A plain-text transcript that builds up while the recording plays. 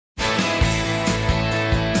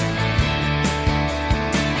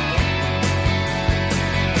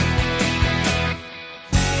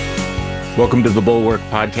Welcome to the Bulwark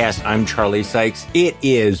Podcast. I'm Charlie Sykes. It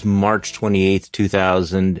is March 28th,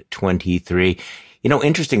 2023. You know,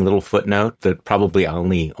 interesting little footnote that probably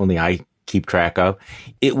only I keep track of.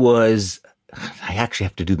 It was, I actually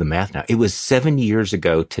have to do the math now. It was 7 years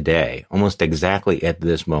ago today, almost exactly at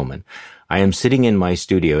this moment. I am sitting in my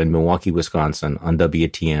studio in Milwaukee, Wisconsin on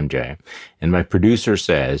WTMJ, and my producer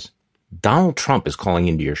says, Donald Trump is calling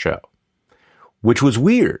into your show, which was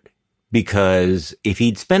weird. Because if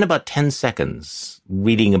he'd spent about 10 seconds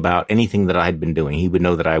reading about anything that I had been doing, he would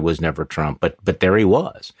know that I was never Trump. But there he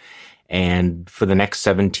was. And for the next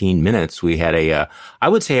 17 minutes, we had I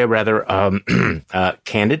would say a rather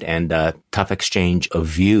candid and tough exchange of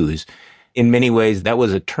views. In many ways, that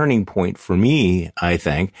was a turning point for me, I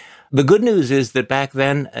think. The good news is that back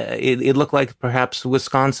then, it looked like perhaps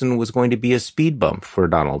Wisconsin was going to be a speed bump for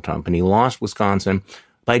Donald Trump. And he lost Wisconsin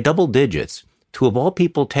by double digits to, of all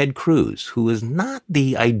people, Ted Cruz, who is not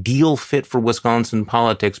the ideal fit for Wisconsin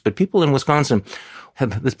politics. But people in Wisconsin,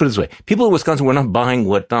 let's put it this way, people in Wisconsin were not buying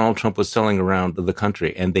what Donald Trump was selling around the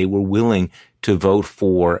country, and they were willing to vote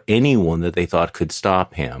for anyone that they thought could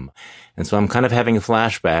stop him. And so I'm kind of having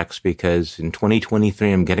flashbacks because in 2023,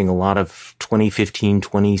 I'm getting a lot of 2015,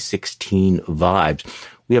 2016 vibes.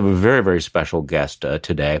 We have a very, very special guest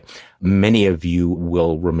today. Many of you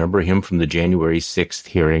will remember him from the January 6th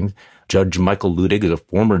hearing. Judge Michael Luttig is a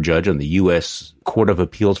former judge on the U.S. Court of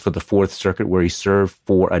Appeals for the Fourth Circuit, where he served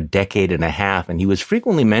for a decade and a half. And he was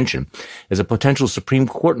frequently mentioned as a potential Supreme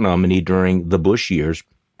Court nominee during the Bush years.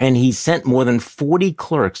 And he sent more than 40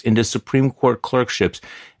 clerks into Supreme Court clerkships,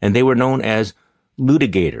 and they were known as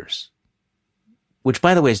litigators, which,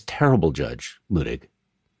 by the way, is terrible, Judge Luttig.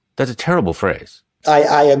 That's a terrible phrase.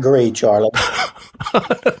 I agree, Charlie.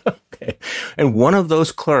 Okay. And one of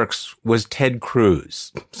those clerks was Ted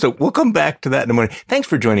Cruz. So we'll come back to that in a moment. Thanks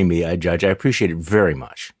for joining me, Judge. I appreciate it very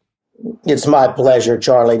much. It's my pleasure,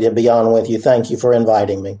 Charlie, to be on with you. Thank you for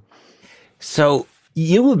inviting me. So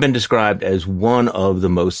you have been described as one of the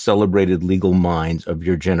most celebrated legal minds of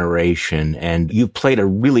your generation, and you've played a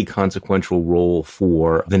really consequential role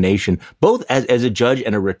for the nation, both as a judge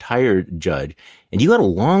and a retired judge. And you had a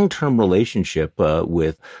long-term relationship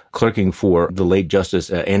with clerking for the late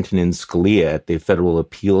Justice Antonin Scalia at the Federal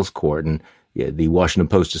Appeals Court. And the Washington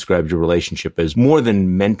Post described your relationship as more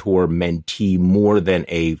than mentor-mentee, more than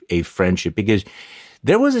a friendship, because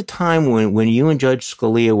there was a time when you and Judge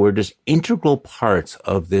Scalia were just integral parts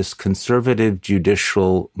of this conservative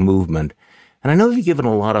judicial movement. And I know you've given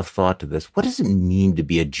a lot of thought to this. What does it mean to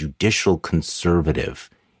be a judicial conservative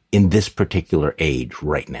in this particular age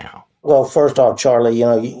right now? Well, first off, Charlie,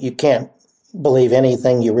 you can't believe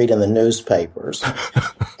anything you read in the newspapers.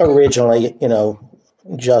 Originally,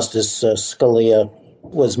 Justice Scalia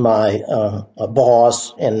was my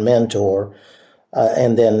boss and mentor.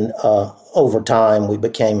 And then over time, we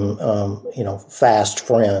became, fast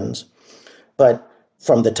friends. But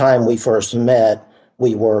from the time we first met,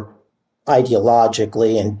 we were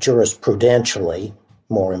ideologically and jurisprudentially,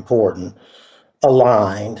 more important,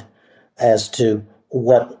 aligned as to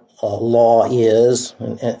what law is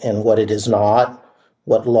and what it is not,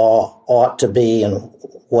 what law ought to be and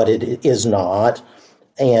what it is not,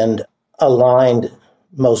 and aligned,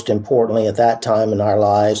 most importantly at that time in our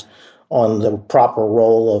lives, on the proper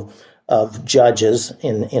role of judges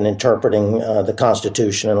in interpreting the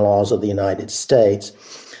Constitution and laws of the United States.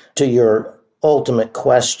 To your ultimate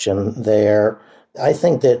question there, I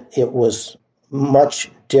think that it was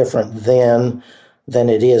much different then than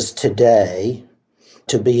it is today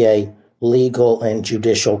to be a legal and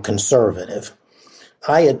judicial conservative.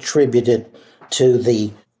 I attribute it to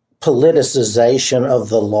the politicization of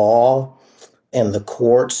the law and the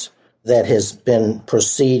courts that has been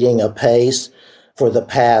proceeding apace for the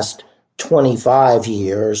past 25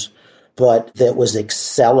 years, but that was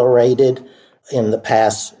accelerated in the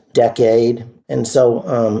past decade. And so,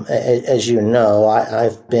 as you know,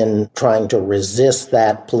 I've been trying to resist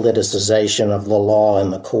that politicization of the law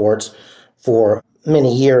and the courts for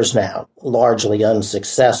many years now, largely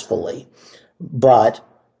unsuccessfully. But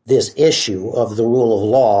this issue of the rule of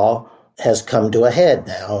law has come to a head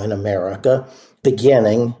now in America,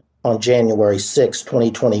 beginning on January 6,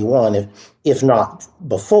 2021, if not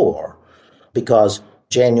before, because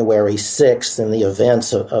January 6th and the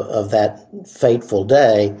events of that fateful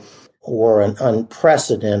day were an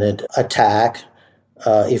unprecedented attack,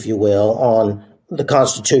 if you will, on the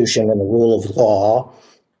Constitution and the rule of law,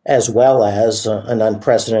 as well as an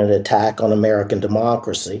unprecedented attack on American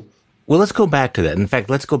democracy. Well, let's go back to that. In fact,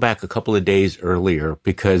 let's go back a couple of days earlier,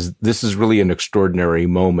 because this is really an extraordinary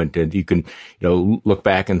moment. And you can, look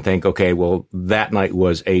back and think, okay, well, that night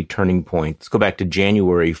was a turning point. Let's go back to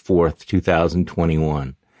January 4th,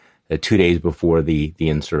 2021, 2 days before the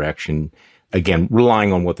insurrection. Again,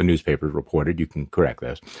 relying on what the newspapers reported, you can correct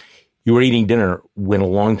this. You were eating dinner when a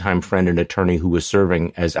longtime friend and attorney who was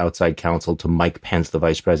serving as outside counsel to Mike Pence, the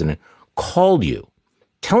vice president, called you,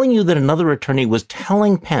 telling you that another attorney was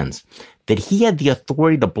telling Pence that he had the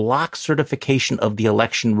authority to block certification of the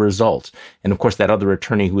election results. And of course, that other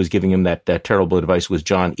attorney who was giving him that terrible advice was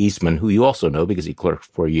John Eastman, who you also know because he clerked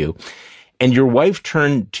for you. And your wife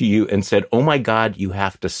turned to you and said, "Oh my God, you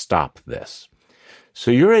have to stop this."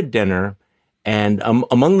 So you're at dinner, and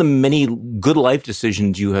among the many good life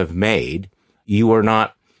decisions you have made, you are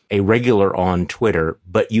not a regular on Twitter,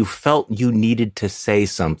 but you felt you needed to say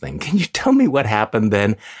something. Can you tell me what happened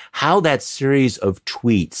then? How that series of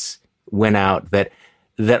tweets went out that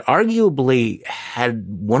arguably had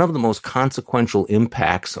one of the most consequential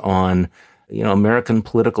impacts on, American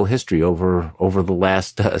political history over the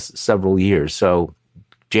last several years. So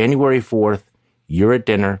January 4th, you're at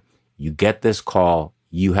dinner, you get this call,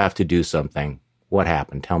 you have to do something. What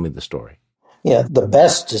happened? Tell me the story. Yeah, the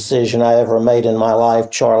best decision I ever made in my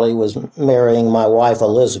life, Charlie, was marrying my wife,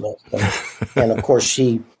 Elizabeth. And of course,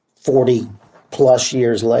 she, 40 plus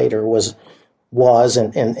years later, was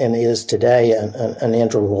and is today an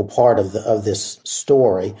integral part of this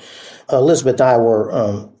story. Elizabeth and I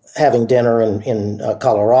were having dinner in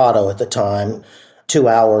Colorado at the time, 2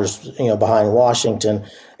 hours behind Washington.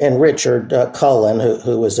 And Richard Cullen,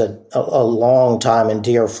 who was a long time and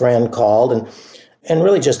dear friend, called and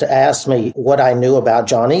really just asked me what I knew about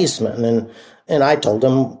John Eastman. And I told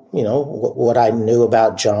him, what I knew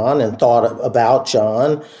about John and thought about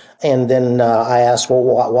John. And then I asked, well,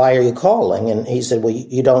 why are you calling? And he said, well,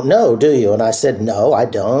 you don't know, do you? And I said, no, I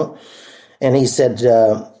don't. And he said,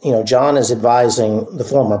 John is advising the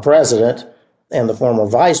former president and the former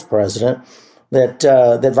vice president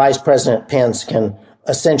that Vice President Pence can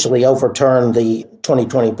essentially overturn the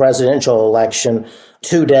 2020 presidential election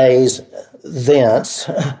 2 days thence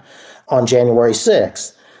on January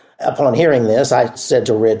 6th. Upon hearing this, I said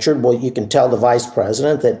to Richard, well, you can tell the vice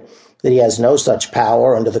president that he has no such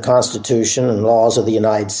power under the Constitution and laws of the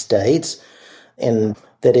United States, and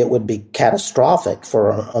that it would be catastrophic for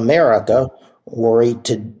America were he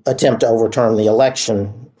to attempt to overturn the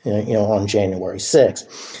election, on January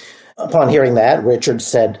 6th. Upon hearing that, Richard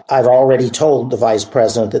said, I've already told the vice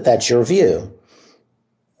president that that's your view.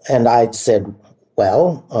 And I said,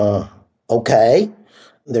 well, okay,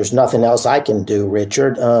 there's nothing else I can do,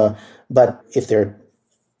 Richard. But if there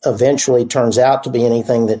eventually turns out to be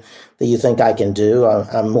anything that you think I can do,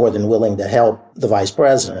 I'm more than willing to help the vice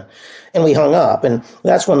president. And we hung up. And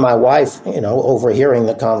that's when my wife, overhearing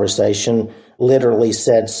the conversation, literally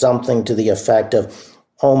said something to the effect of,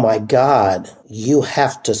 oh my God, you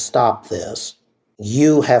have to stop this.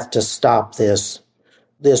 You have to stop this.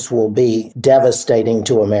 This will be devastating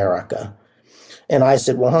to America. And I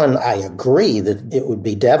said, well, hon, I agree that it would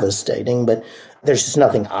be devastating, but there's just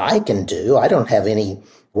nothing I can do. I don't have any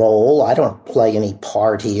role. I don't play any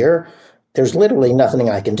part here. There's literally nothing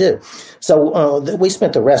I can do. So we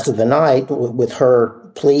spent the rest of the night with her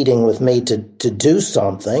pleading with me to do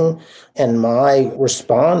something, and my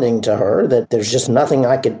responding to her that there's just nothing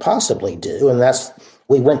I could possibly do. And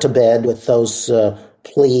we went to bed with those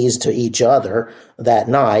pleas to each other that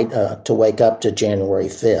night to wake up to January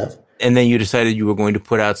 5th. And then you decided you were going to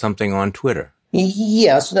put out something on Twitter.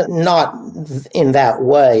 Yes, not in that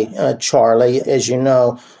way, Charlie. As you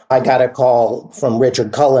know, I got a call from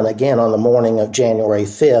Richard Cullen again on the morning of January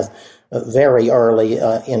 5th, very early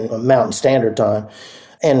in Mountain Standard Time.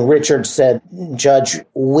 And Richard said, Judge,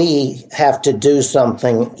 we have to do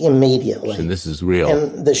something immediately. And this is real.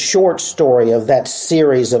 And the short story of that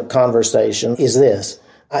series of conversation is this.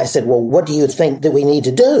 I said, well, what do you think that we need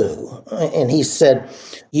to do? And he said,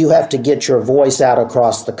 you have to get your voice out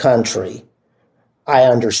across the country. I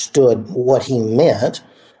understood what he meant,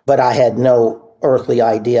 but I had no earthly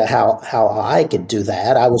idea how I could do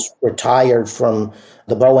that. I was retired from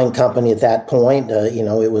the Boeing company at that point.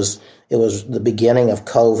 It was the beginning of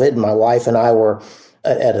COVID. My wife and I were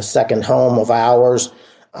at a second home of ours.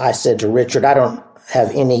 I said to Richard, I don't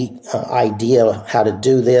have any idea how to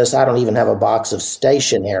do this. I don't even have a box of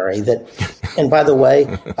stationery and by the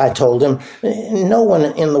way, I told him, no one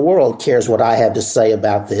in the world cares what I have to say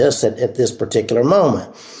about this at this particular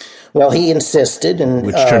moment. Well, he insisted.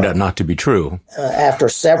 Which turned out not to be true. After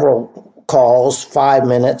several calls, 5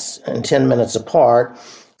 minutes and 10 minutes apart,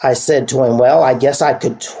 I said to him, well, I guess I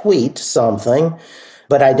could tweet something.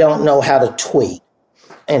 but I don't know how to tweet.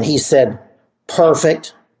 And he said,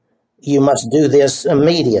 perfect. You must do this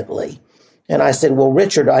immediately. And I said, well,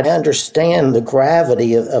 Richard, I understand the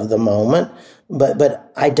gravity of the moment,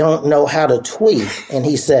 but I don't know how to tweet. And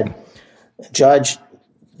he said, Judge,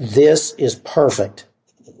 this is perfect.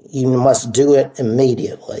 You must do it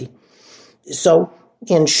immediately. So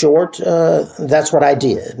in short, that's what I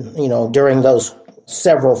did. During those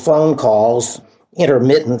several phone calls,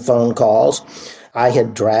 intermittent phone calls, I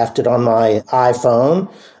had drafted on my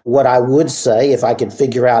iPhone what I would say if I could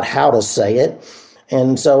figure out how to say it.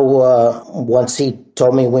 And so once he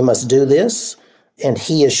told me we must do this, and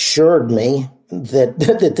he assured me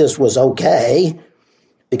that this was okay,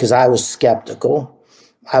 because I was skeptical,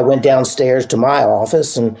 I went downstairs to my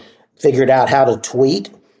office and figured out how to tweet,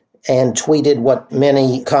 and tweeted what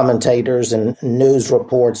many commentators and news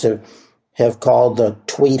reports have called the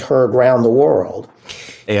tweet heard round the world.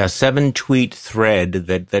 A 7-tweet thread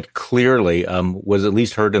that clearly was at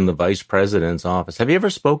least heard in the vice president's office. Have you ever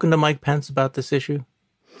spoken to Mike Pence about this issue?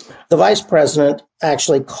 The vice president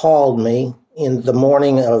actually called me in the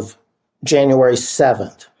morning of January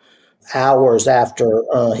 7th, hours after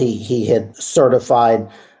he had certified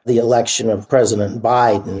the election of President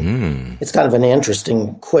Biden. It's kind of an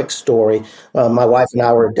interesting, quick story. My wife and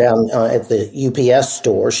I were down at the UPS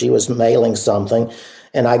store. She was mailing something,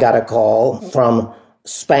 and I got a call from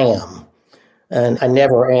spam. And I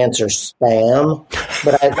never answer spam,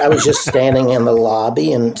 but I was just standing in the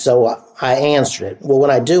lobby, and so I answered it. Well, when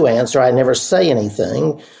I do answer, I never say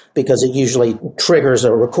anything because it usually triggers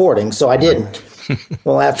a recording, so I didn't.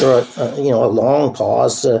 Well, after a long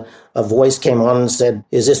pause, a voice came on and said,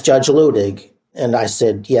 "Is this Judge Luttig?" And I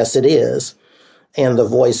said, "Yes, it is." And the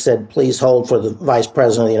voice said, "Please hold for the Vice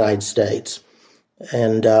President of the United States."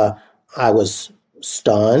 And I was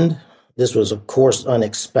stunned. This was, of course,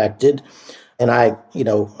 unexpected. And I,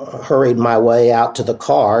 hurried my way out to the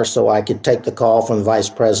car so I could take the call from the vice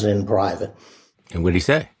president in private. And what did he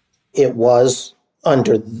say? It was,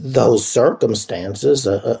 under those circumstances,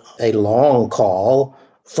 a long call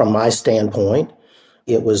from my standpoint.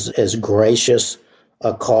 It was as gracious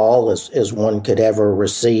a call as one could ever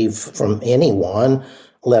receive from anyone,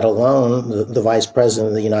 let alone the vice president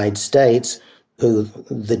of the United States, who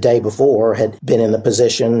the day before had been in the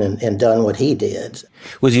position and done what he did.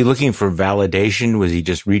 Was he looking for validation? Was he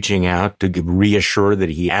just reaching out to reassure that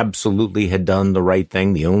he absolutely had done the right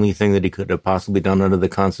thing, the only thing that he could have possibly done under the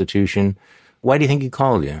Constitution? Why do you think he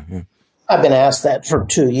called you? Yeah. I've been asked that for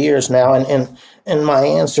 2 years now, and my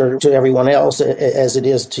answer to everyone else, as it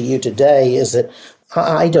is to you today, is that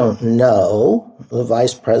I don't know. The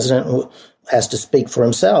vice president has to speak for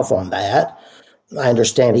himself on that. I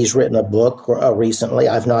understand he's written a book recently.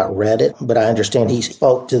 I've not read it, but I understand he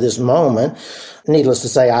spoke to this moment. Needless to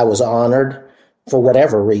say, I was honored for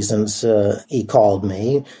whatever reasons he called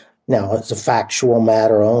me. Now, it's a factual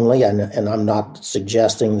matter only, and I'm not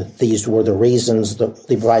suggesting that these were the reasons the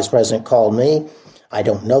vice president called me. I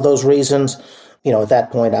don't know those reasons. At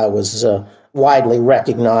that point, I was widely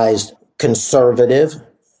recognized conservative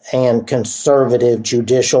and conservative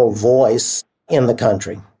judicial voice in the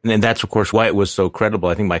country. And that's, of course, why it was so credible.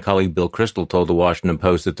 I think my colleague Bill Kristol told the Washington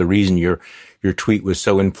Post that the reason your tweet was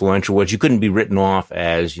so influential was you couldn't be written off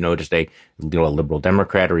as, just a liberal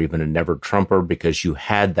Democrat or even a never Trumper because you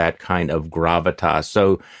had that kind of gravitas.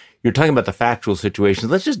 So you're talking about the factual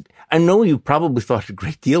situations. I know you probably thought a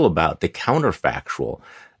great deal about the counterfactual,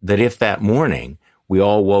 that if that morning we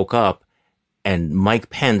all woke up and Mike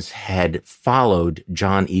Pence had followed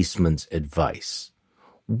John Eastman's advice,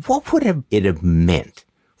 what would it have meant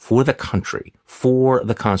for the country, for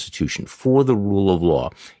the Constitution, for the rule of law,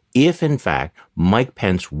 if, in fact, Mike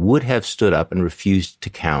Pence would have stood up and refused to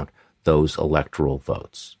count those electoral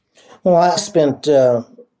votes? Well, I spent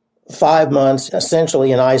 5 months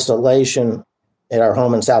essentially in isolation at our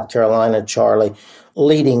home in South Carolina, Charlie,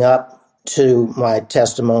 leading up to my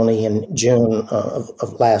testimony in June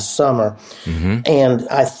of last summer. Mm-hmm. And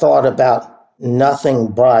I thought about nothing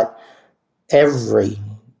but every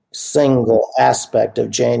single aspect of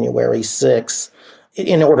January 6th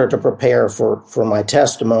in order to prepare for my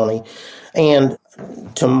testimony. And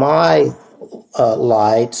to my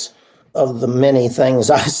lights, of the many things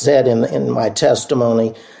I said in my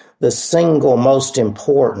testimony, the single most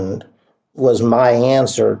important was my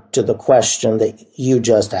answer to the question that you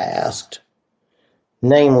just asked.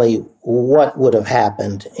 Namely, what would have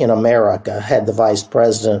happened in America had the vice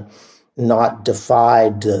president not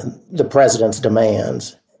defied the president's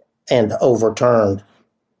demands and overturned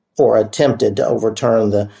or attempted to overturn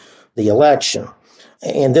the election.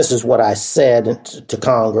 And this is what I said to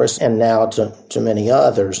Congress and now to many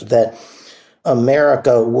others, that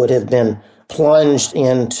America would have been plunged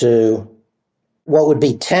into what would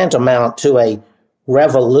be tantamount to a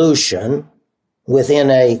revolution within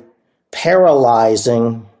a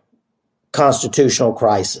paralyzing constitutional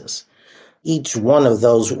crisis. Each one of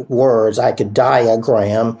those words I could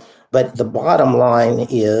diagram, but the bottom line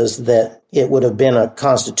is that it would have been a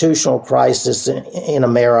constitutional crisis in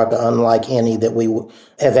America unlike any that we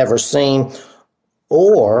have ever seen,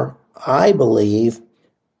 or I believe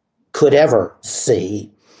could ever see,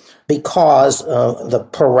 because of the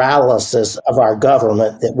paralysis of our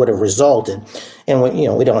government that would have resulted. And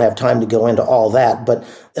we don't have time to go into all that, but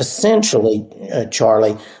essentially,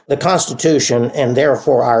 Charlie, the Constitution and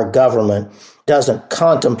therefore our government doesn't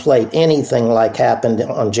contemplate anything like happened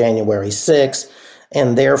on January 6th,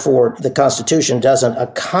 and therefore the Constitution doesn't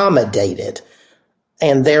accommodate it.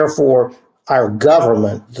 And therefore our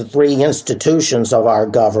government, the three institutions of our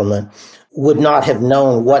government, would not have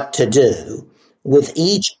known what to do, with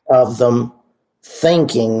each of them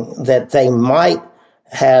thinking that they might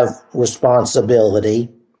have responsibility,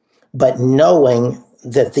 but knowing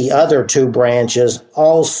that the other two branches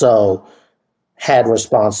also had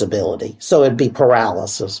responsibility. So it'd be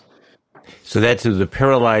paralysis. So that's the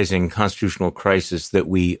paralyzing constitutional crisis that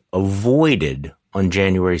we avoided on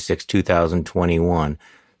January 6, 2021.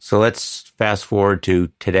 So let's fast forward to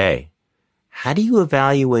today. How do you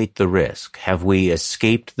evaluate the risk? Have we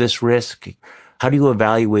escaped this risk? How do you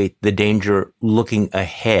evaluate the danger looking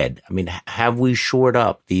ahead? I mean, have we shored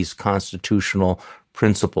up these constitutional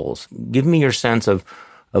principles? Give me your sense of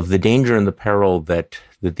the danger and the peril that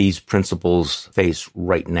these principles face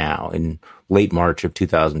right now in late March of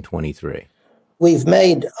 2023. We've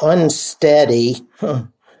made unsteady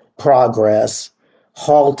progress,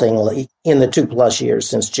 haltingly, in the 2+ years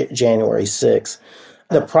since January 6th.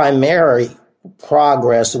 The primary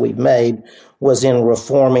progress we've made was in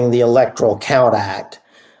reforming the Electoral Count Act,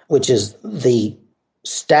 which is the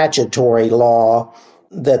statutory law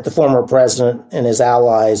that the former president and his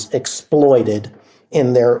allies exploited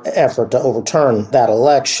in their effort to overturn that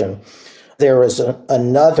election. There is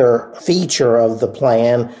another feature of the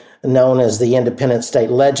plan known as the independent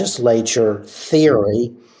state legislature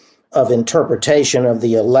theory of interpretation of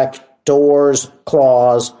the electors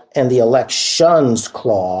clause and the elections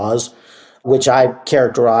clause, which I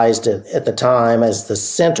characterized at the time as the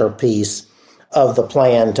centerpiece of the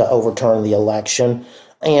plan to overturn the election.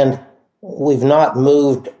 And we've not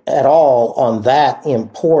moved at all on that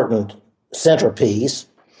important centerpiece.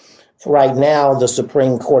 Right now, the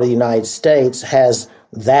Supreme Court of the United States has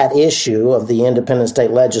that issue of the independent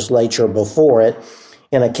state legislature before it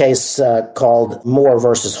in a case called Moore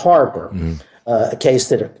versus Harper. A case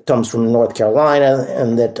that comes from North Carolina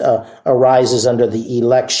and that arises under the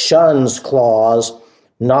elections clause,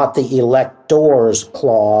 not the electors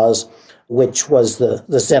clause, which was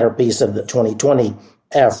the centerpiece of the 2020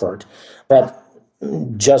 effort. But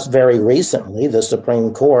just very recently, the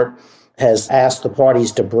Supreme Court has asked the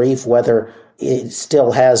parties to brief whether it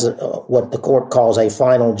still has what the court calls a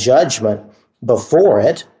final judgment before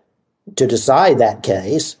it to decide that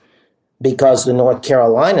case, because the North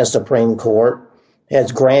Carolina Supreme Court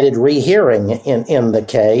has granted rehearing in the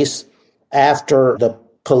case after the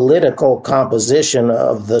political composition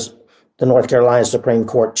of the North Carolina Supreme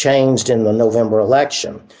Court changed in the November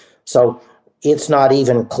election. So it's not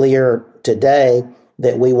even clear today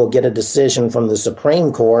that we will get a decision from the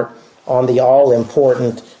Supreme Court on the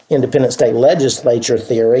all-important independent state legislature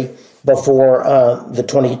theory before the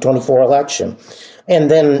 2024 election.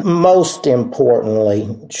 And then most importantly,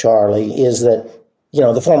 Charlie, is that,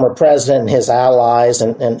 the former president and his allies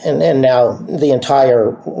and now the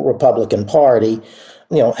entire Republican Party,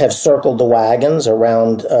 have circled the wagons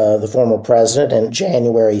around the former president in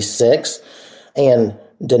January 6th and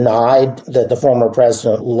denied that the former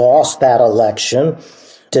president lost that election,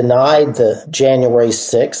 denied the January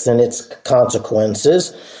 6th and its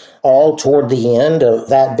consequences, all toward the end of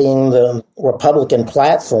that being the Republican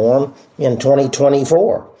platform in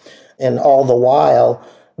 2024. And all the while,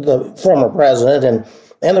 the former president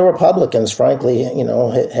and the Republicans, frankly,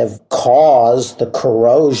 have caused the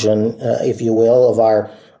corrosion, if you will, of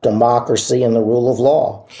our democracy and the rule of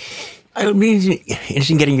law. I would be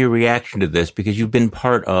interested in getting your reaction to this, because you've been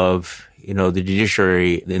part of, the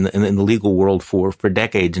judiciary in the legal world for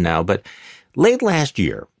decades now. But late last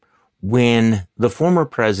year, when the former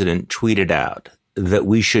president tweeted out that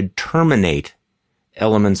we should terminate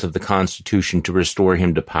elements of the Constitution to restore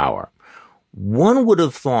him to power, One would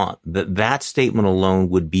have thought that that statement alone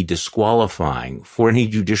would be disqualifying for any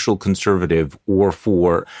judicial conservative or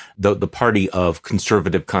for the party of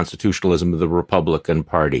conservative constitutionalism of the Republican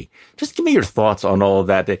Party. Just give me your thoughts on all of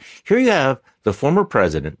that. Here you have the former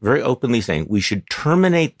president very openly saying we should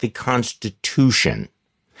terminate the Constitution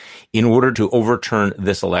in order to overturn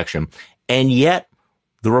this election. And yet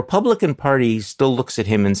the Republican Party still looks at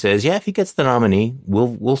him and says, yeah, if he gets the nominee,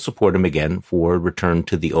 we'll support him again for return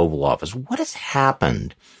to the Oval Office. What has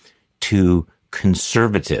happened to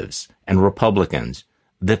conservatives and Republicans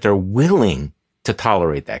that they're willing to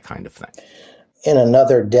tolerate that kind of thing? In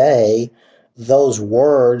another day, those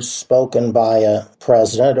words spoken by a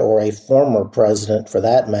president or a former president, for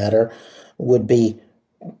that matter, would be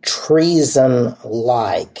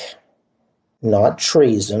treason-like, not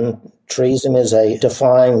treason. Treason is a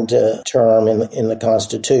defined term in the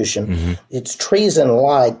Constitution. Mm-hmm. It's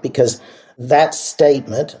treason-like because that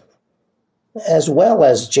statement, as well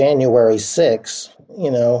as January 6th,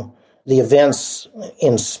 the events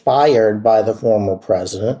inspired by the former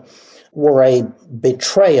president, were a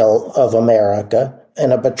betrayal of America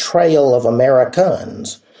and a betrayal of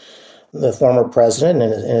Americans. The former president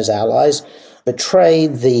and his allies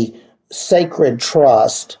betrayed the sacred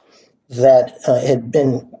trust that had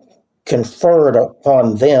been conferred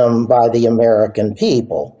upon them by the American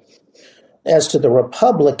people. As to the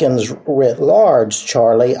Republicans writ large,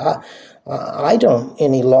 Charlie, I don't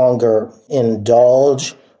any longer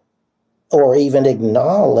indulge or even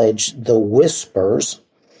acknowledge the whispers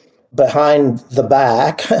behind the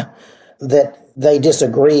back that they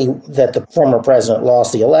disagree that the former president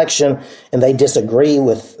lost the election, and they disagree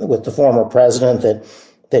with the former president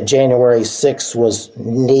that January 6th was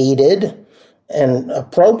needed and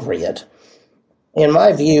appropriate. In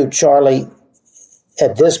my view, Charlie,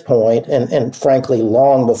 at this point, and frankly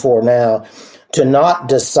long before now, to not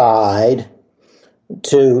decide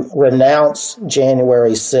to renounce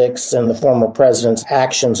January 6th and the former president's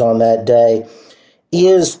actions on that day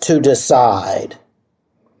is to decide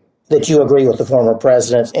that you agree with the former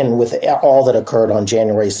president and with all that occurred on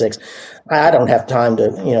January 6th. I don't have time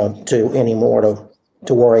to anymore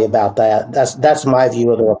to worry about that. That's my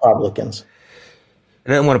view of the Republicans.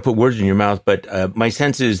 And I don't want to put words in your mouth, but my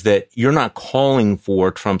sense is that you're not calling for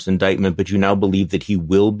Trump's indictment, but you now believe that he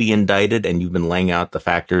will be indicted, and you've been laying out the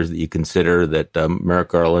factors that you consider that Merrick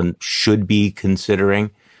Garland should be considering.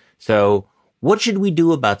 So what should we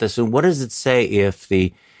do about this, and what does it say if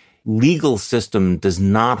the legal system does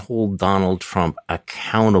not hold Donald Trump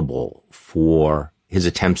accountable for his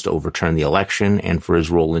attempts to overturn the election and for his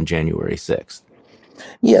role in January 6th?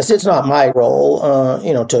 Yes, it's not my role,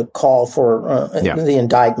 to call for the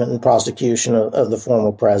indictment and prosecution of the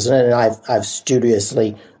former president, and I've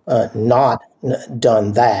studiously not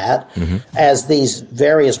done that. Mm-hmm. As these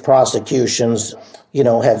various prosecutions,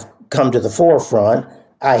 have come to the forefront,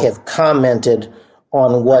 I have commented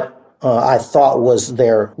on what I thought was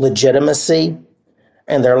their legitimacy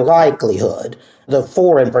and their likelihood. The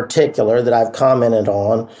four in particular that I've commented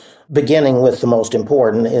on, beginning with the most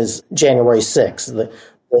important, is January 6th,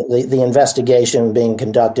 the investigation being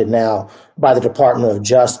conducted now by the Department of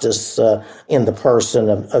Justice in the person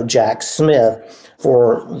of Jack Smith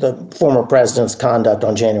for the former president's conduct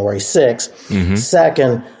on January 6th. Mm-hmm.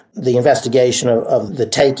 Second, the investigation of the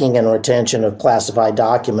taking and retention of classified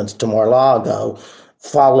documents to Mar-a-Lago,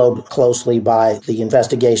 followed closely by the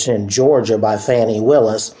investigation in Georgia by Fani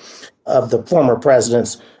Willis of the former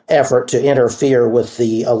president's effort to interfere with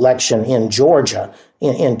the election in Georgia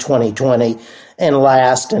in 2020. And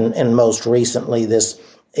last and most recently, this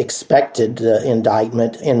expected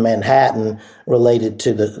indictment in Manhattan related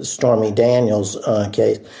to the Stormy Daniels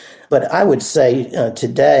case. But I would say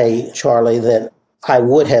today, Charlie, that I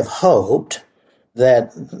would have hoped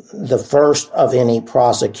that the first of any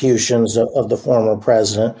prosecutions of the former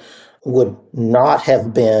president would not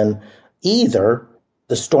have been either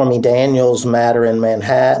the Stormy Daniels matter in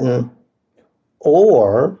Manhattan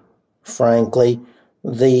or, frankly,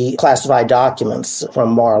 the classified documents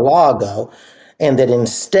from Mar-a-Lago, and that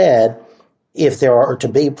instead, if there are to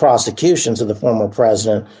be prosecutions of the former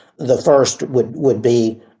president, the first would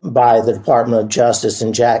be by the Department of Justice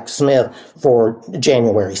and Jack Smith for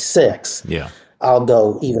January 6th. Yeah. I'll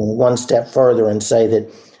go even one step further and say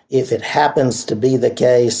that if it happens to be the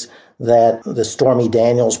case that the Stormy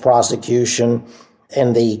Daniels prosecution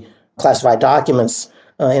and the classified documents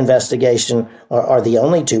investigation are the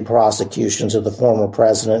only two prosecutions of the former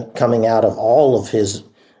president coming out of all of his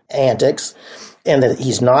antics, and that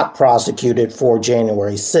he's not prosecuted for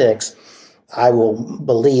January 6th, I will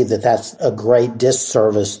believe that that's a great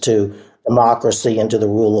disservice to democracy and to the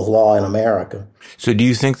rule of law in America. So do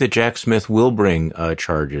you think that Jack Smith will bring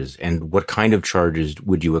charges? And what kind of charges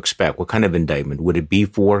would you expect? What kind of indictment? Would it be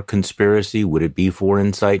for conspiracy? Would it be for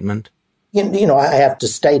incitement? I have to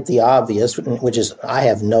state the obvious, which is I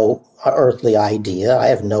have no earthly idea. I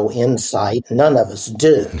have no insight. None of us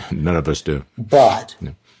do. None of us do. But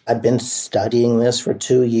No. I've been studying this for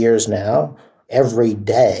 2 years now, every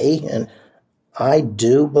day, and I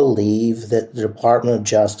do believe that the Department of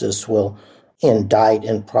Justice will indict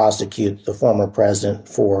and prosecute the former president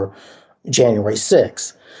for January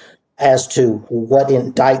 6th. As to what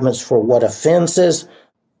indictments for what offenses,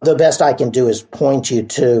 the best I can do is point you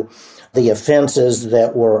to the offenses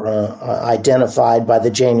that were identified by the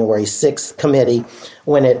January 6th committee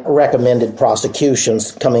when it recommended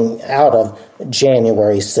prosecutions coming out of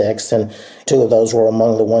January 6th. And two of those were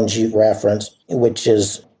among the ones you referenced, which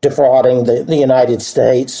is defrauding the United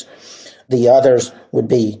States. The others would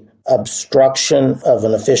be obstruction of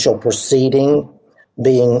an official proceeding,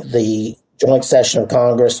 being the joint session of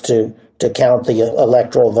Congress to count the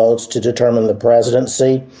electoral votes to determine the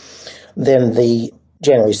presidency. Then the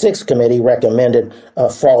January 6th committee recommended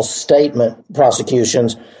false statement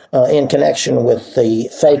prosecutions in connection with the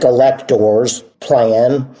fake electors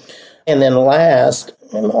plan. And then last,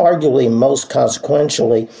 and arguably most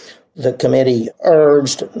consequentially, the committee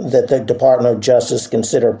urged that the Department of Justice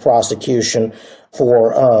consider prosecution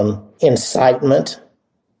for incitement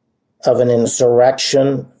of an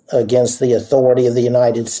insurrection against the authority of the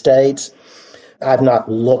United States. I've not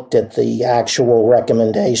looked at the actual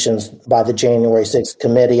recommendations by the January 6th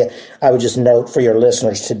committee. I would just note for your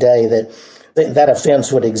listeners today that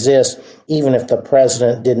offense would exist even if the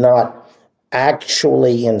president did not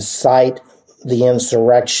actually incite the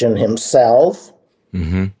insurrection himself,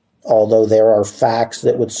 although there are facts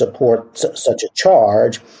that would support such a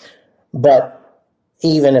charge. But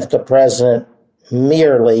even if the president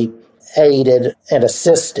merely aided and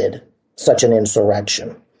assisted such an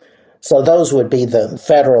insurrection. So those would be the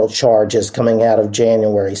federal charges coming out of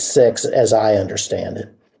January 6th, as I understand it.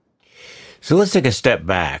 So let's take a step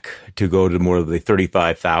back to go to more of the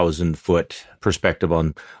 35,000-foot perspective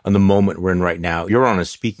on the moment we're in right now. You're on a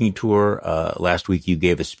speaking tour. Last week you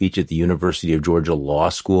gave a speech at the University of Georgia Law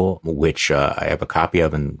School, which I have a copy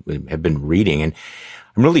of and have been reading. And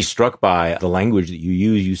I'm really struck by the language that you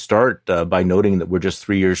use. You start by noting that we're just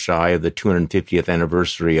 3 years shy of the 250th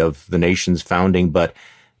anniversary of the nation's founding, but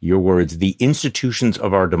your words, the institutions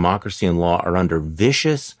of our democracy and law are under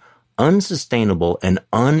vicious, unsustainable, and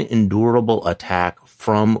unendurable attack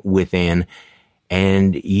from within.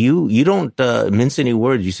 And you don't mince any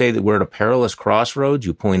words. You say that we're at a perilous crossroads.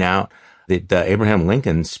 You point out that Abraham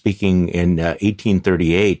Lincoln, speaking in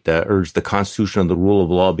 1838, urged the Constitution and the rule of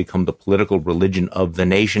law become the political religion of the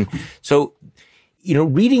nation. So,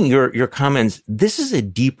 reading your comments, this is a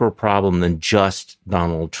deeper problem than just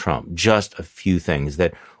Donald Trump, just a few things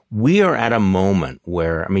that we are at a moment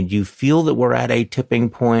where, do you feel that we're at a tipping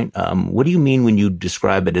point? What do you mean when you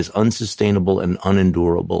describe it as unsustainable and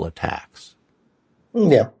unendurable attacks?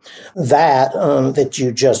 Yeah, that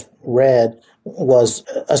you just read was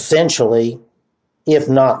essentially, if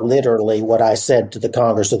not literally, what I said to the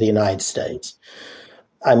Congress of the United States.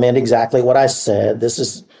 I meant exactly what I said. This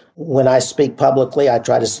is, when I speak publicly, I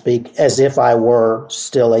try to speak as if I were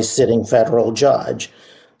still a sitting federal judge.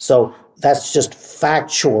 So that's just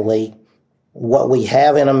factually what we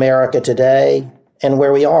have in America today and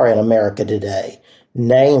where we are in America today.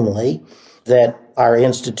 Namely, that our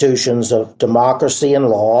institutions of democracy and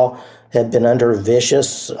law have been under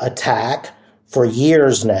vicious attack for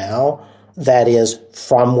years now. That is,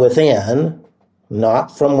 from within,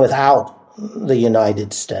 not from without the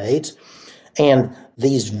United States. And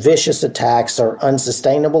these vicious attacks are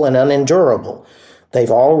unsustainable and unendurable.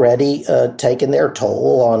 They've already taken their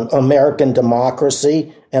toll on American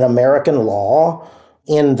democracy and American law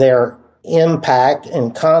in their impact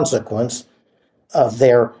and consequence of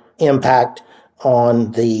their impact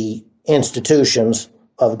on the institutions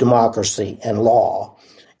of democracy and law.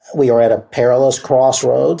 We are at a perilous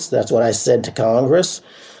crossroads. That's what I said to Congress.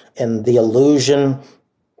 And the allusion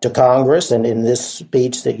to Congress, and in this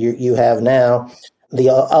speech that you have now, the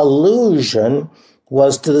allusion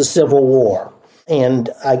was to the Civil War. And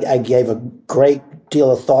I gave a great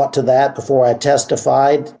deal of thought to that before I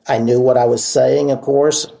testified. I knew what I was saying, of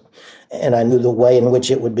course, and I knew the way in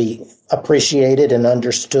which it would be appreciated and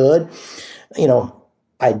understood.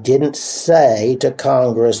 I didn't say to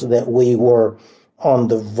Congress that we were on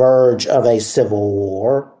the verge of a civil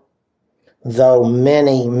war, though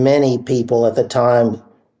many, many people at the time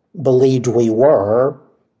believed we were,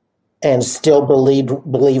 and still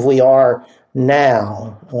believe we are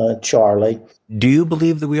now, Charlie. Do you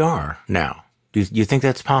believe that we are now? Do you think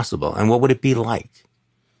that's possible? And what would it be like?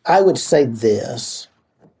 I would say this.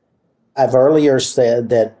 I've earlier said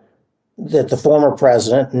that the former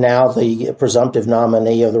president, now the presumptive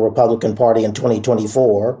nominee of the Republican Party in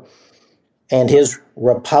 2024, and his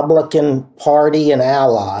Republican Party and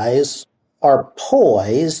allies are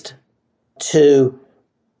poised to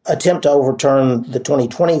attempt to overturn the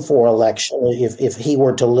 2024 election if he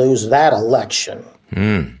were to lose that election.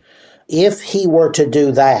 If he were to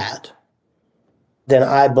do that, then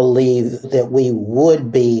I believe that we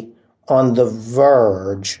would be on the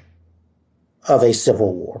verge of a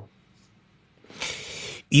civil war.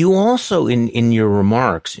 You also, in your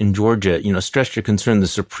remarks in Georgia, stressed your concern the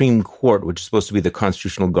Supreme Court, which is supposed to be the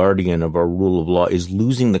constitutional guardian of our rule of law, is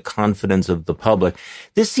losing the confidence of the public.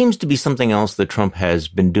 This seems to be something else that Trump has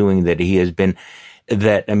been doing, leaving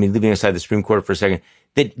aside the Supreme Court for a second,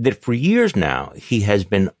 that for years now, he has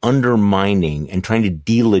been undermining and trying to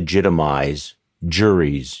delegitimize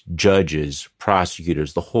juries, judges,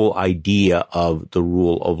 prosecutors, the whole idea of the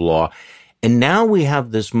rule of law. And now we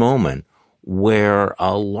have this moment where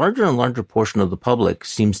a larger and larger portion of the public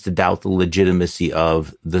seems to doubt the legitimacy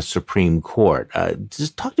of the Supreme Court.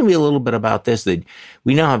 Just talk to me a little bit about this, that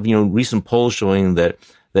we now have, recent polls showing that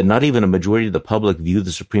not even a majority of the public view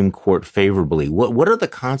the Supreme Court favorably. What are the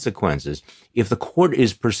consequences if the court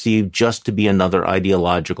is perceived just to be another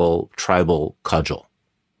ideological tribal cudgel?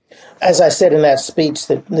 As I said in that speech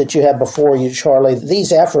that you had before you, Charlie,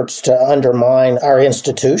 these efforts to undermine our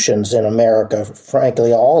institutions in America,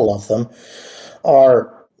 frankly, all of them,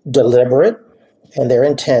 are deliberate and they're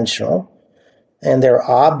intentional, and their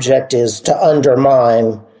object is to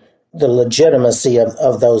undermine the legitimacy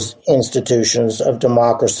of those institutions of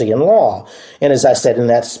democracy and law. And as I said in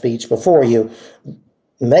that speech before you,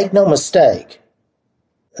 make no mistake,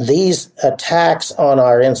 these attacks on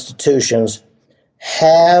our institutions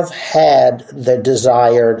have had the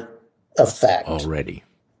desired effect. Already.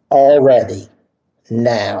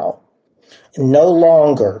 Now. No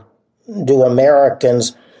longer do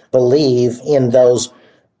Americans believe in those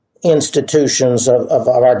institutions of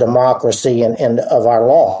our democracy and of our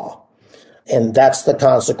law. And that's the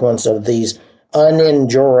consequence of these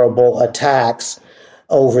unendurable attacks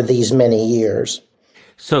over these many years.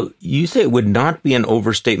 So you say it would not be an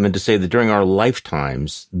overstatement to say that during our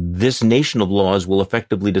lifetimes, this nation of laws will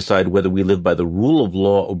effectively decide whether we live by the rule of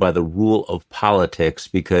law or by the rule of politics,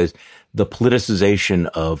 because the politicization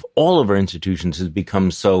of all of our institutions has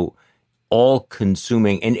become so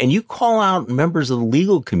all-consuming. And you call out members of the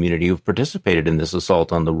legal community who've participated in this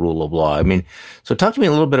assault on the rule of law. I mean, so talk to me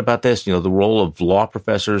a little bit about this, the role of law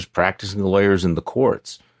professors, practicing lawyers in the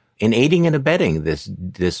courts in aiding and abetting this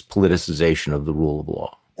politicization of the rule of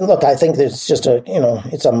law. Look, I think that it's just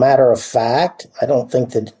it's a matter of fact. I don't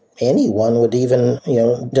think that anyone would even,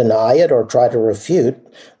 deny it or try to refute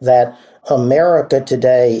that America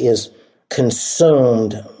today is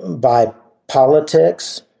consumed by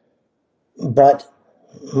politics, but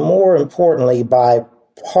more importantly, by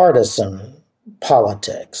partisan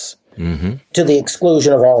politics, to the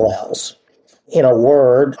exclusion of all else. In a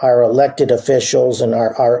word, our elected officials and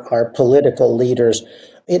our political leaders,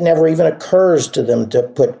 it never even occurs to them to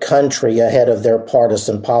put country ahead of their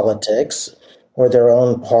partisan politics or their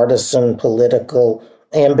own partisan political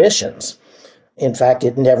ambitions. In fact,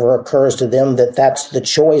 it never occurs to them that that's the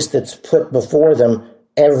choice that's put before them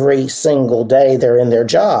every single day they're in their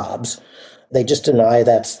jobs. They just deny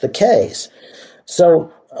that's the case.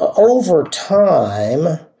 So over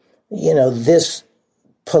time, this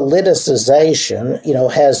politicization,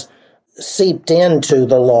 has seeped into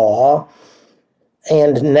the law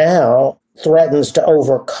and now threatens to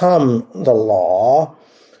overcome the law,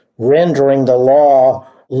 rendering the law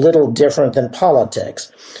little different than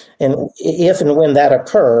politics. And if and when that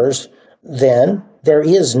occurs, then there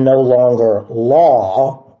is no longer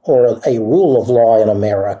law or a rule of law in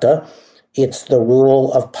America. It's the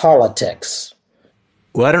rule of politics.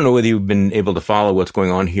 Well, I don't know whether you've been able to follow what's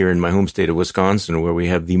going on here in my home state of Wisconsin, where we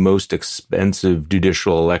have the most expensive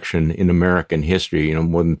judicial election in American history,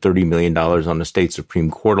 more than $30 million on a state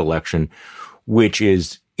Supreme Court election, which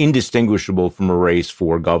is indistinguishable from a race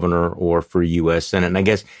for governor or for U.S. Senate. And I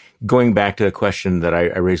guess going back to the question that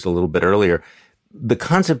I raised a little bit earlier, the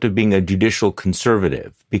concept of being a judicial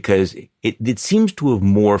conservative, because it seems to have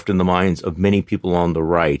morphed in the minds of many people on the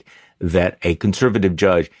right that a conservative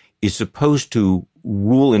judge is supposed to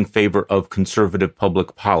rule in favor of conservative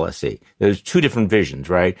public policy. There's two different visions,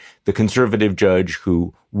 right? The conservative judge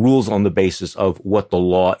who rules on the basis of what the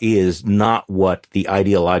law is, not what the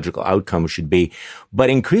ideological outcome should be. But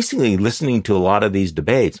increasingly, listening to a lot of these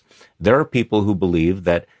debates, there are people who believe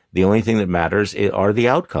that the only thing that matters are the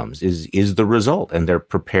outcomes, is the result, and they're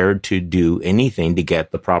prepared to do anything to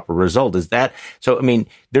get the proper result. Is that so? I mean,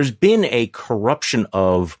 there's been a corruption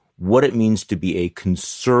of what it means to be a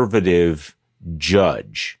conservative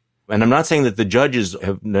judge. And I'm not saying that the judges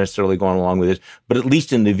have necessarily gone along with this, but at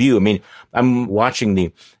least in the view, I mean, I'm watching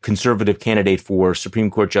the conservative candidate for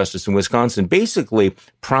Supreme Court justice in Wisconsin basically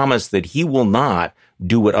promise that he will not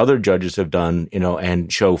do what other judges have done,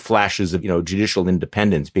 and show flashes of, judicial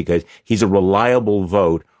independence, because he's a reliable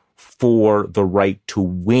vote for the right to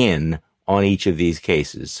win on each of these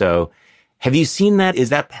cases. So have you seen that? Is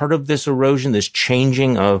that part of this erosion, this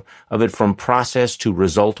changing of it from process to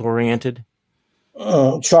result oriented?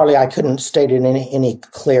 Charlie, I couldn't state it any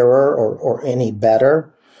clearer or any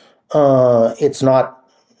better. It's not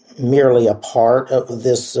merely a part of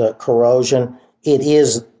this corrosion. It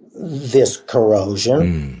is this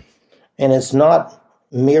corrosion. And it's not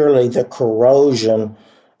merely the corrosion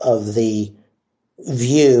of the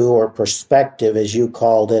view or perspective, as you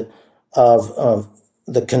called it, of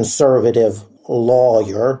the conservative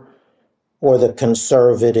lawyer or the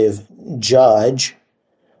conservative judge.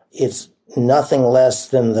 It's nothing less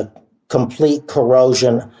than the complete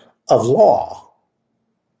corrosion of law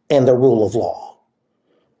and the rule of law.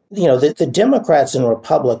 The Democrats and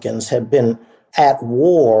Republicans have been at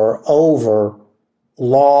war over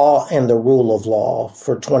law and the rule of law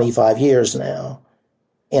for 25 years now.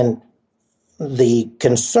 And the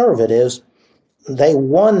conservatives, they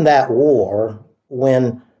won that war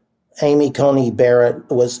when Amy Coney Barrett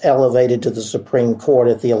was elevated to the Supreme Court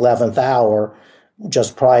at the 11th hour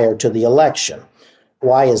just prior to the election.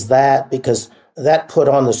 Why is that? Because that put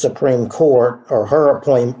on the Supreme Court, or her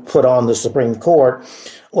appointment put on the Supreme Court,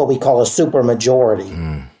 what we call a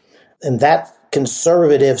supermajority. And that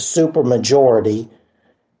conservative supermajority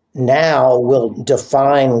now will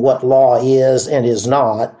define what law is and is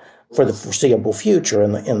not for the foreseeable future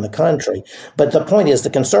in the country. But the point is, the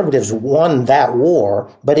conservatives won that war,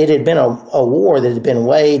 but it had been a war that had been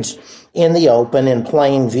waged in the open, in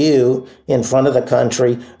plain view, in front of the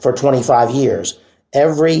country for 25 years.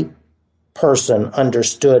 Every person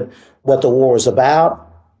understood what the war was about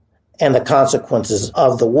and the consequences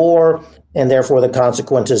of the war, and therefore the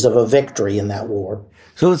consequences of a victory in that war.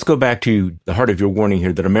 So let's go back to the heart of your warning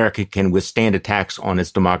here, that America can withstand attacks on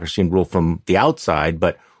its democracy and rule from the outside,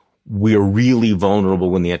 but we're really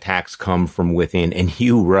vulnerable when the attacks come from within. And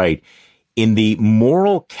you write, in the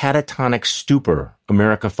moral catatonic stupor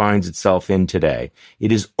America finds itself in today,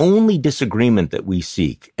 it is only disagreement that we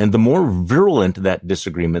seek, and the more virulent that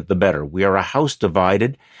disagreement, the better. We are a house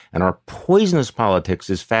divided, and our poisonous politics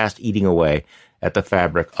is fast eating away at the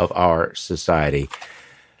fabric of our society.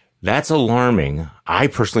 That's alarming. I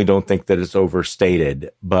personally don't think that it's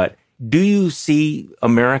overstated, but do you see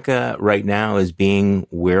America right now as being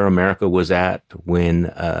where America was at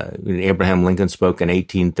when Abraham Lincoln spoke in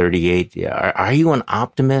 1838? Are you an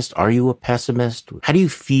optimist? Are you a pessimist? How do you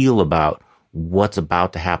feel about what's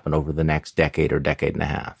about to happen over the next decade or decade and a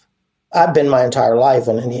half? I've been my entire life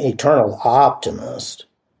an eternal optimist.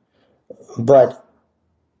 But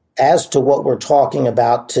as to what we're talking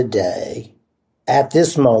about today, at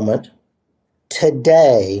this moment,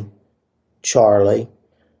 today, Charlie,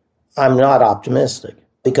 I'm not optimistic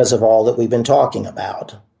because of all that we've been talking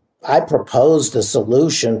about. I proposed the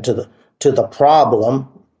solution to the problem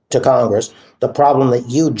to Congress, the problem that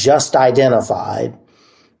you just identified,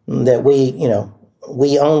 that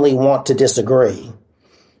we only want to disagree.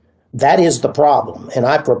 That is the problem. And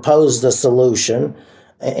I proposed the solution,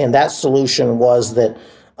 and that solution was that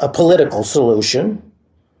a political solution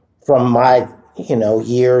from my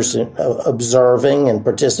years observing and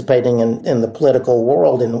participating in the political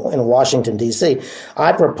world in Washington, D.C.,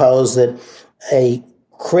 I propose that a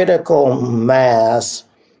critical mass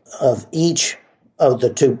of each of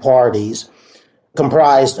the two parties,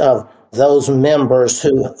 comprised of those members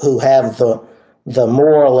who have the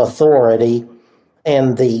moral authority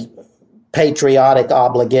and the patriotic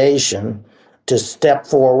obligation to step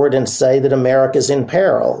forward and say that America's in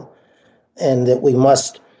peril and that we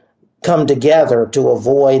must come together to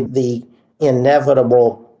avoid the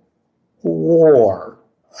inevitable war.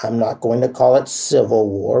 I'm not going to call it civil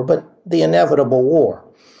war, but the inevitable war.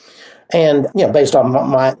 And, based on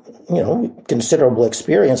my considerable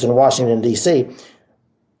experience in Washington, D.C.,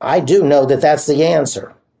 I do know that that's the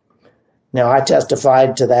answer. Now, I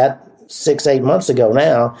testified to that 6-8 months ago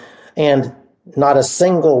now, and not a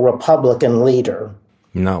single Republican leader,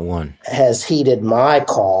 not one, has heeded my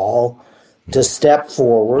call to step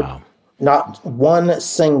forward. Wow. Not one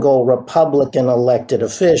single Republican elected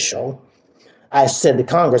official. I said to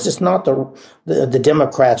Congress, it's not the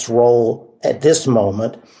Democrats' role at this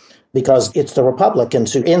moment, because it's the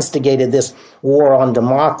Republicans who instigated this war on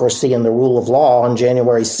democracy and the rule of law on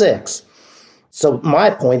January 6th. So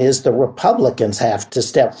my point is the Republicans have to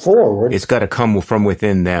step forward. It's got to come from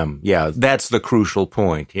within them. Yeah, that's the crucial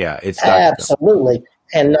point. Yeah, it's got absolutely.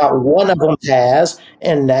 And not one of them has.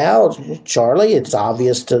 And now, Charlie, it's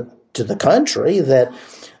obvious to the country that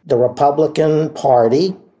the Republican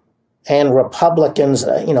Party and Republicans,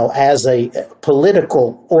 as a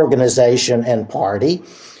political organization and party,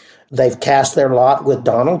 they've cast their lot with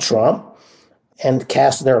Donald Trump and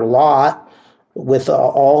cast their lot with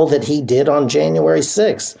all that he did on January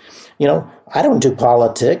 6th. I don't do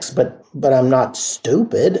politics, but I'm not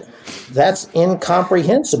stupid. That's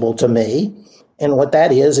incomprehensible to me. And what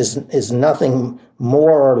that is nothing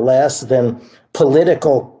more or less than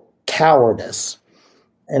political cowardice.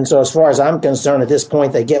 And so as far as I'm concerned, at this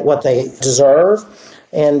point, they get what they deserve.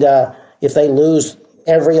 And if they lose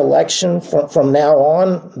every election from now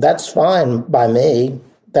on, that's fine by me.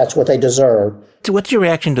 That's what they deserve. So what's your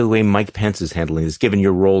reaction to the way Mike Pence is handling this, given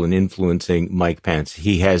your role in influencing Mike Pence?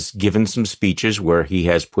 He has given some speeches where he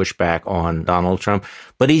has pushed back on Donald Trump,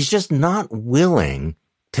 but he's just not willing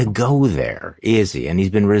to go there, is he? And he's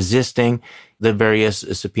been resisting the various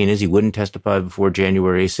subpoenas. He wouldn't testify before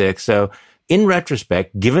January 6th. So in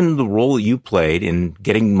retrospect, given the role you played in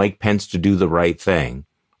getting Mike Pence to do the right thing,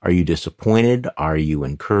 are you disappointed? Are you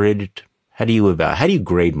encouraged? How do you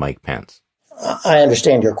grade Mike Pence? I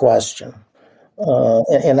understand your question.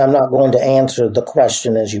 And I'm not going to answer the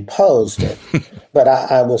question as you posed it, but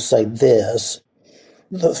I will say this.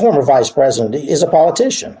 The former vice president is a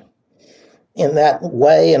politician. In that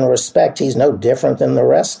way and respect, he's no different than the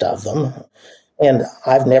rest of them. And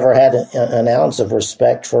I've never had an ounce of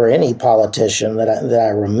respect for any politician that I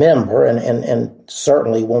remember, and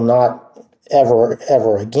certainly will not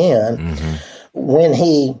ever again. Mm-hmm. When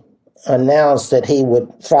he announced that he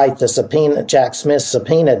would fight the subpoena, Jack Smith's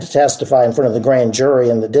subpoena, to testify in front of the grand jury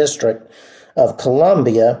in the District of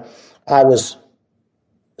Columbia, I was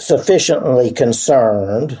sufficiently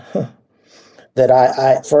concerned that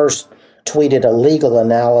I first tweeted a legal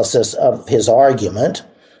analysis of his argument,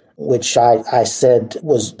 which I said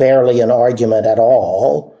was barely an argument at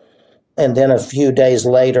all. And then a few days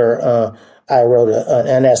later, I wrote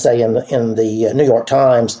an essay in the New York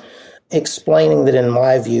Times explaining that, in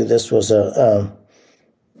my view, this was a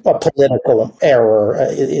political error,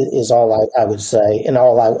 is all I would say, and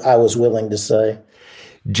all I was willing to say.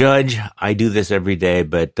 Judge, I do this every day,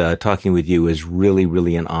 but talking with you is really,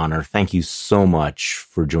 really an honor. Thank you so much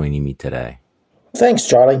for joining me today. Thanks,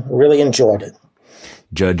 Charlie. Really enjoyed it.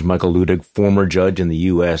 Judge Michael Luttig, former judge in the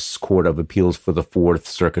U.S. Court of Appeals for the Fourth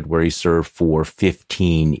Circuit, where he served for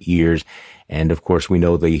 15 years. And, of course, we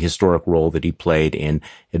know the historic role that he played in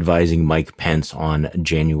advising Mike Pence on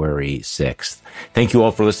January 6th. Thank you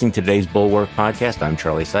all for listening to today's Bulwark Podcast. I'm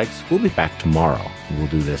Charlie Sykes. We'll be back tomorrow, and we'll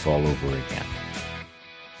do this all over again.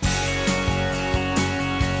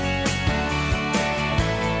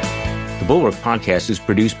 The Bulwark Podcast is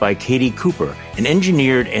produced by Katie Cooper and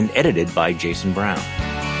engineered and edited by Jason Brown.